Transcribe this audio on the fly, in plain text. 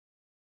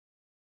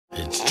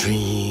It's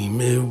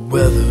dreamy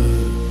weather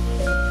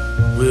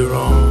we're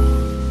on.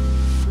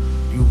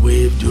 You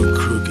waved your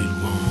crooked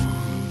wand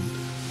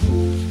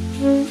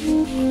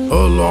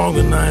along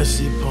an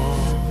icy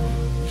pond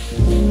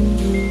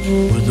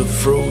with a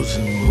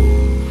frozen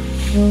moon.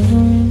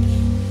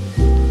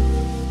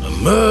 A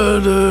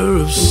murder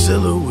of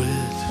silhouette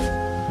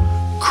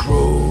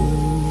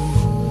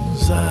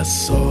crows I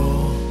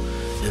saw,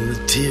 and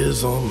the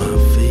tears on my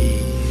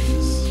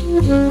face,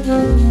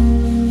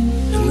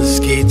 and the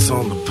skates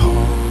on the pond,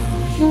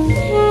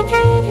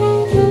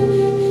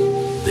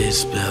 they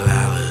spell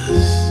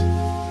Alice.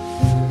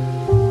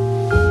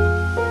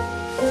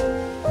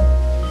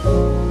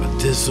 I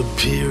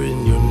disappear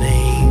in your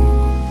name,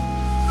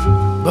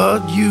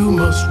 but you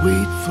must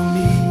wait for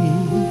me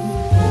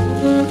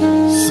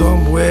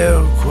somewhere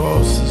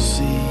across the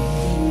sea.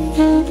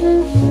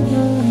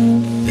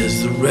 There's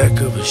the wreck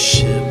of a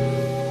ship.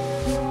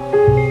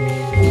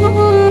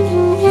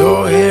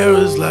 Your hair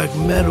is like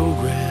meadow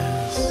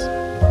grass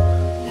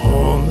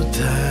on the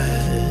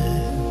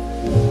tide,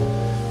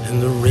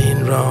 and the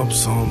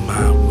raindrops on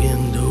my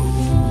window,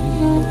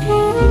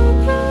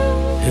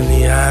 and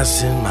the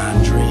ice in my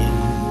drink.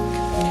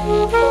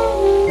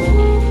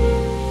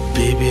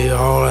 Baby,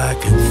 all I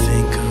can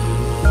think of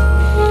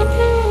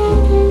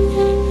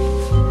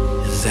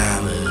is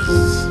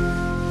Alice.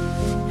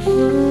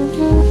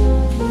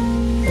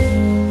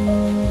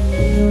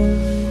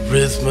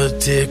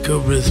 Arithmetic,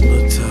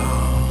 arithmetic,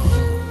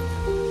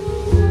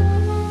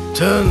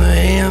 turn the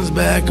hands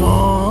back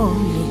on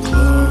the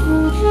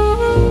clock.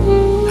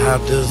 How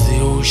does the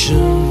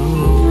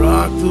ocean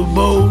rock the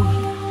boat?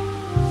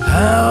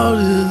 How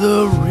did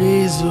the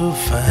razor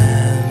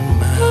find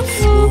my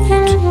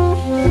throat?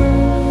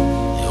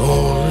 The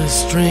only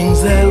strings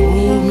that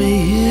hold me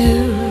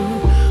here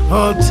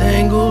are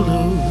tangled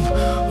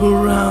up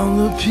around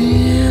the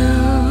pier.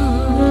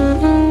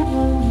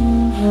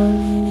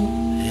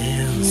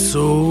 And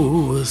so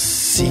a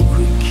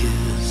secret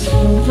kiss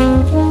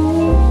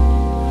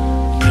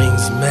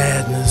brings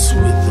madness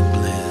with the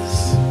bliss,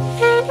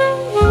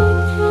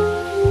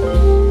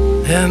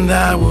 and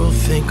I will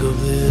think of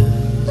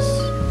this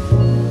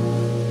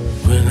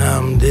when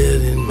I'm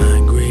dead in my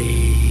grave.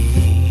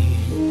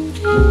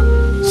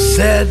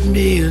 Set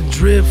me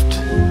adrift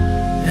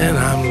and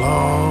I'm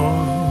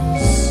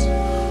lost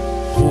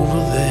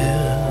over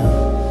there,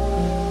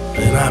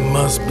 and I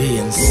must be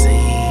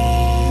insane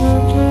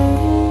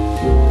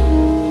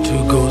to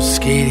go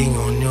skating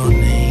on your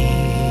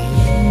name,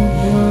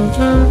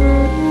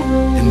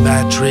 and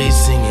by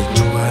tracing it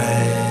twice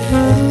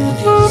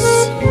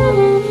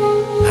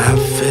I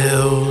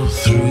fell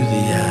through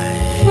the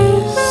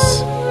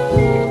eyes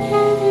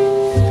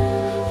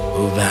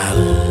of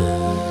Alice.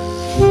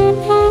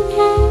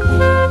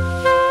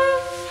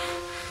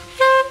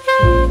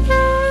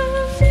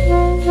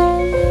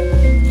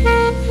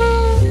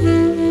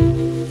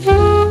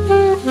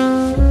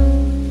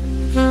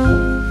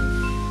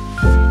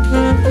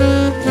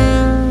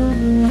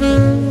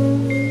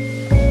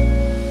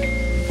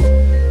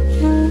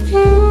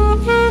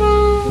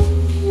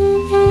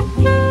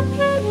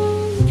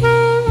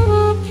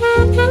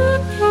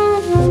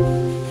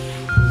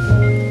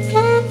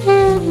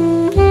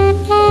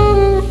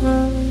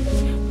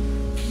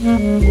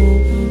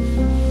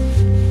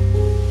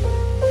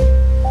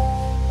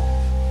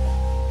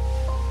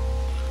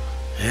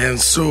 And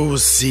so a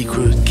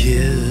secret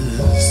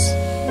kiss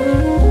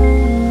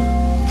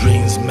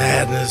brings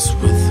madness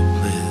with the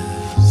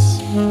bliss,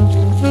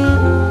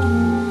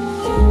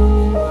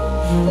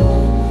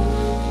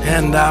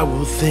 and I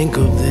will think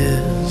of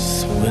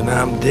this when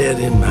I'm dead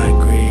in my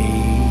grave.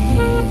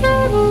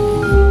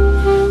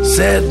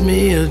 Set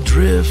me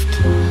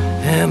adrift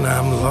and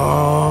I'm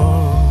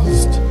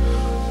lost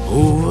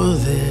over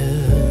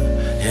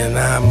there, and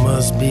I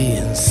must be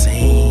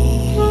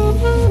insane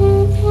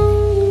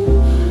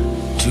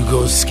to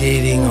go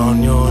skating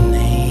on your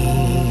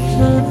name,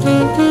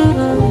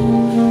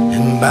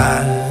 and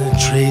by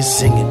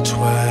tracing it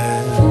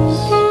twice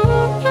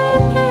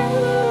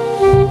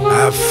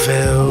I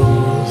fell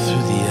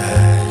through the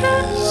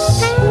eyes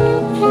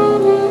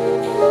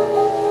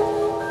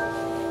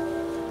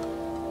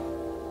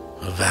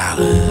of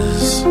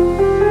Alice.